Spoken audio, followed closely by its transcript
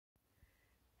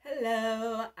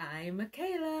Hello, I'm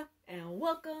Michaela, and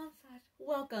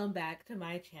welcome back to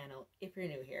my channel if you're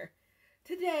new here.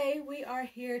 Today we are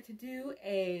here to do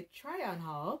a try-on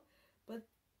haul, but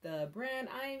the brand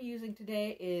I am using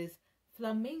today is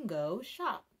Flamingo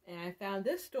Shop, and I found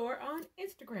this store on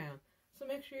Instagram, so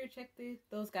make sure you check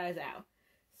those guys out.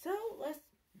 So let's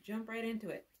jump right into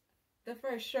it. The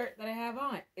first shirt that I have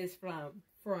on is from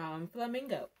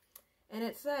Flamingo, and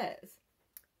it says,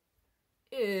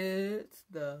 it's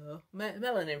the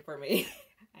melanin for me.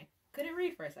 I couldn't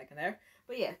read for a second there.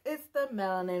 But yeah, it's the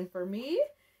melanin for me.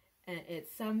 And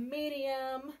it's a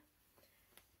medium.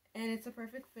 And it's a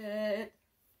perfect fit.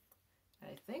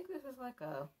 I think this is like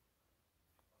a...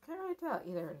 can't really tell.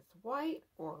 Either it's white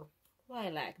or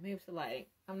lilac. Maybe it's the lighting.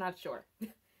 I'm not sure.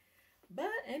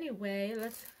 But anyway,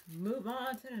 let's move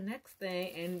on to the next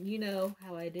thing. And you know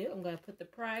how I do. I'm going to put the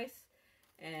price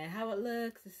and how it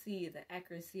looks to see the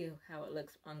accuracy of how it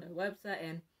looks on their website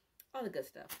and all the good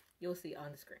stuff you'll see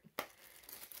on the screen.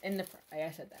 And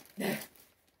I said that.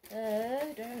 Do I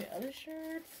have any other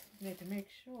shirts? Need to make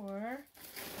sure.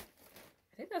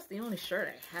 I think that's the only shirt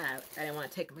I have. I didn't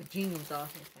want to take my jeans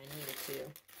off if I needed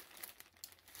to.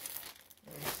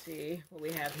 Let's see what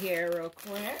we have here real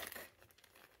quick.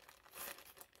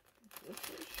 This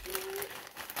is shirt.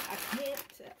 I can't.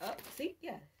 Oh, see,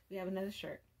 yeah, we have another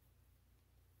shirt.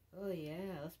 Oh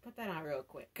yeah, let's put that on real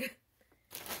quick.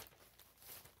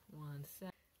 One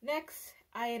sec. Next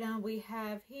item we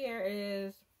have here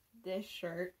is this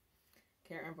shirt.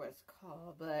 Can't remember what it's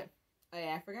called, but oh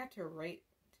yeah, I forgot to rate,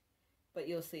 but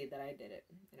you'll see that I did it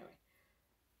anyway.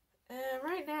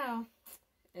 Right now,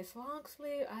 it's long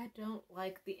sleeve. I don't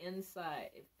like the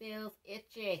inside. It feels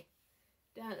itchy.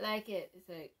 Don't like it. It's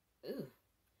like ooh,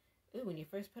 when you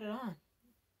first put it on.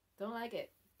 Don't like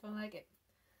it. Don't like it.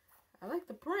 I like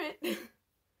the print. Says,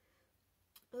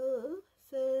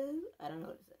 I don't know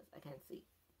what it says. I can't see.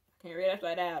 I can't read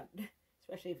upside down,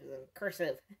 especially if it's in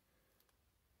cursive.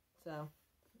 So,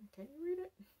 can you read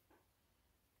it?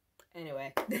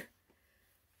 Anyway,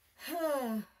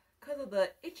 because of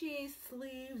the itchy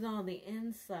sleeves on the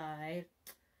inside,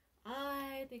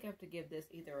 I think I have to give this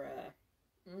either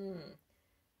a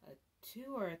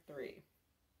 2 or a 3.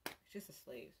 It's just the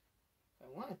sleeves. If I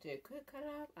wanted to, could cut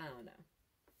it off. I don't know.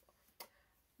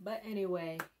 But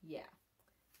anyway, yeah.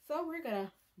 So we're going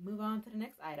to move on to the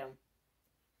next item.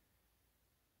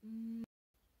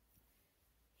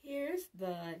 Here's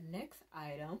the next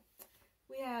item.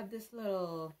 We have this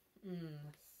little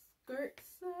skirt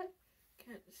set.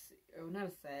 Can't see. Oh, not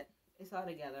a set. It's all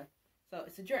together. So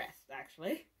it's a dress,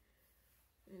 actually.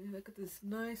 And look at this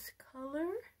nice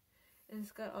color. And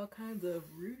it's got all kinds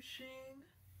of ruching.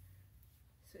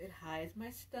 So it hides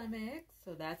my stomach.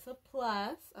 So that's a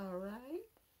plus. Alright.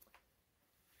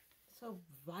 So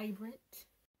vibrant.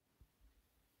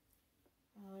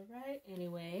 Alright,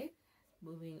 anyway,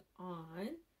 moving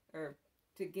on, or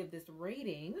to give this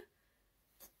rating,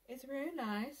 it's very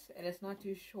nice, and it's not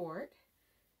too short,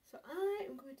 so I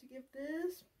am going to give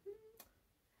this,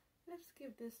 let's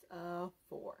give this a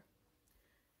 4.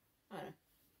 I don't know,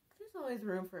 there's always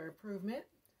room for improvement,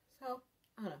 so,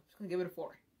 I don't know, I'm just going to give it a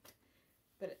 4,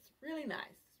 but it's really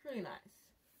nice, it's really nice.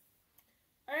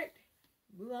 Alright,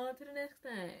 move on to the next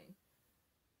thing.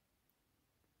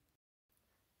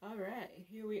 Alright,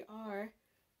 here we are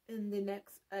in the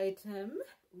next item.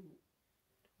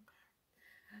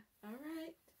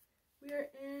 Alright, we are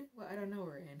in, well, I don't know where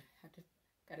we're in.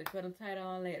 Gotta put a title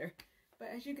on later. But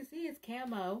as you can see, it's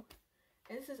camo.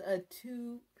 And this is a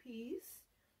 2-piece.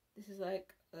 This is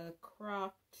like a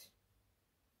cropped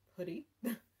hoodie.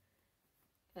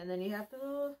 And then you have the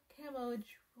little camo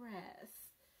dress.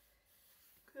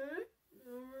 Okay,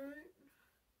 alright.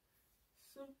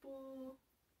 Simple,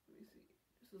 let me see.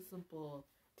 A simple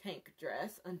tank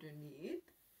dress underneath.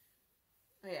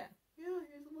 Oh yeah,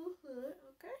 here's a little hood,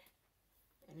 okay.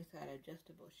 And it's got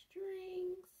adjustable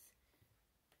strings.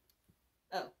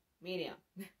 Oh, medium.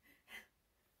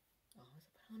 Always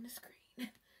put on the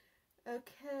screen.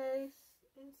 Okay,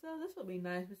 and so this will be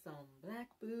nice with some black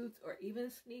boots or even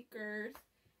sneakers.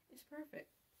 It's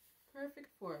perfect.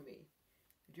 Perfect for me.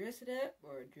 Dress it up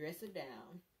or dress it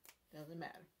down. Doesn't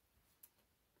matter.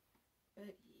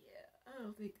 But yeah. I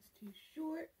don't think it's too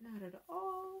short, not at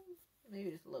all.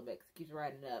 Maybe just a little bit because it keeps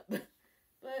riding up. But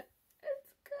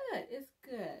it's good, it's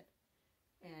good.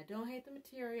 And I don't hate the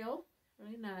material,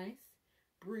 really nice,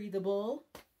 breathable.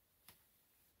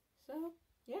 So,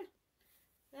 yeah,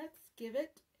 let's give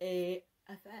it a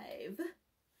 5. Okay.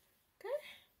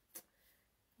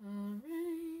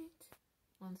 Alright,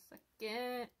 one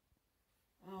second.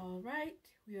 Alright,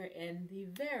 we are in the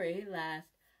very last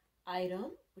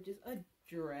item, which is a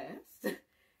dress.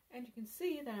 And you can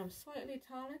see that I'm slightly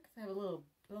taller because I have a little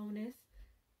bonus.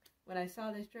 When I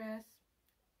saw this dress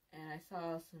and I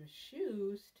saw some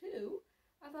shoes too,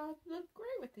 I thought it would look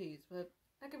great with these, but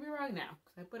I could be wrong now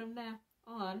because I put them now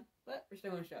on, but we're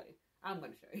still going to show you. I'm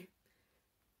going to show you.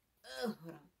 Oh,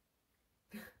 hold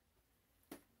on.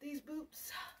 These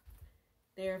boots,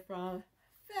 they're from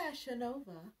Fashion Nova.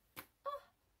 Oh,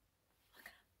 look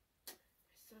at them. They're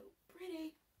so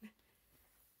pretty.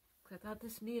 I thought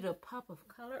this needed a pop of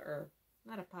color, or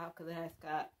not a pop because it has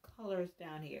got colors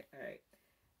down here. All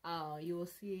right. You will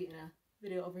see in a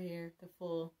video over here the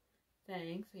full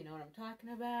thing, so you know what I'm talking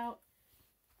about.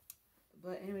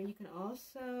 But anyway, you can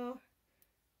also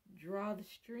draw the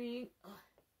string.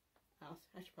 Oh,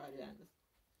 I should probably do that in this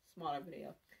smaller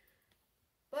video.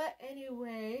 But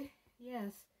anyway,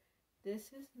 yes,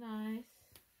 this is nice.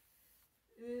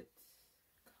 It's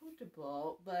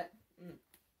comfortable, but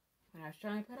when I was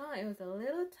trying to put on, it was a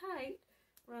little tight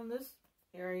around this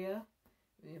area.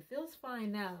 I mean, it feels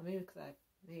fine now. Maybe because I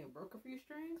may have broke a few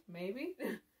strings. Maybe.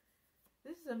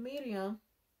 This is a medium.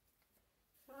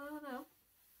 So I don't know.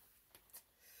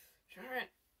 Try it.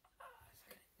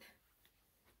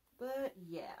 But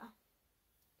yeah,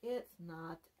 it's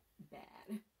not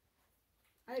bad.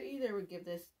 I either would give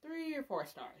this 3 or 4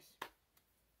 stars.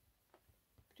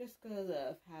 Just because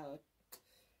of how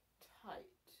tight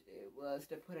it was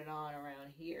to put it on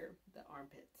around here, the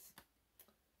armpits.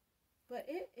 But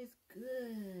it is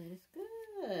good. It's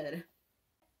good.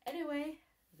 Anyway,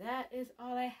 that is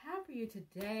all I have for you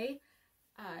today.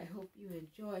 I hope you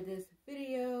enjoyed this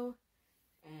video.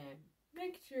 And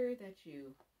make sure that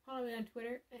you follow me on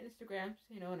Twitter and Instagram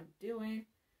so you know what I'm doing.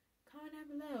 Comment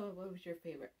down below what was your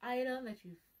favorite item that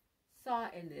you saw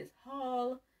in this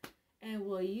haul. And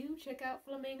will you check out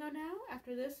Flamingo now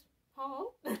after this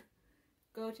haul?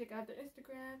 Go check out their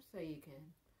Instagram so you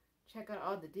can check out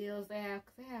all the deals they have.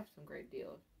 Because they have some great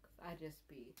deals. Because I just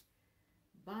be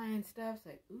buying stuff. It's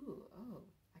like, ooh, oh,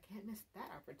 I can't miss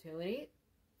that opportunity.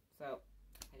 So,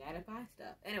 I gotta buy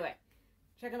stuff. Anyway,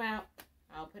 check them out.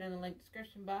 I'll put in the link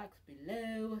description box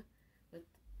below with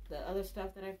the other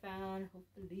stuff that I found,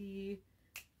 hopefully.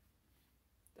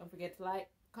 Don't forget to like,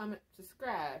 comment,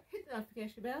 subscribe, hit the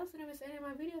notification bell so you don't miss any of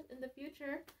my videos in the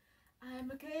future. I'm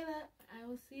Michaela. I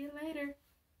will see you later.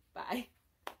 Bye.